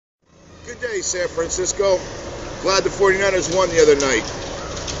Good day, San Francisco. Glad the 49ers won the other night.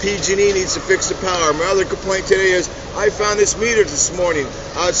 PG&E needs to fix the power. My other complaint today is I found this meter this morning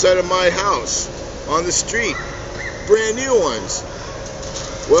outside of my house on the street. Brand new ones.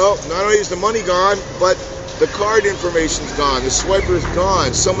 Well, not only is the money gone, but the card information's gone. The swiper's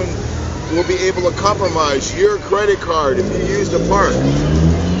gone. Someone will be able to compromise your credit card if you use the park.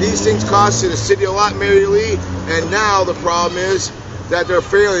 These things cost the city a lot, Mary Lee, and now the problem is that they're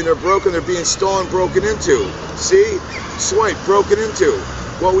failing, they're broken, they're being stolen, broken into. See? Swipe, broken into.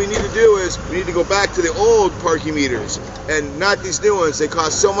 What we need to do is, we need to go back to the old parking meters, and not these new ones. They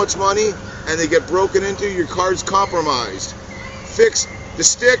cost so much money, and they get broken into, your card's compromised. Fix the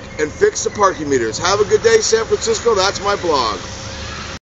stick, and fix the parking meters. Have a good day, San Francisco. That's my blog.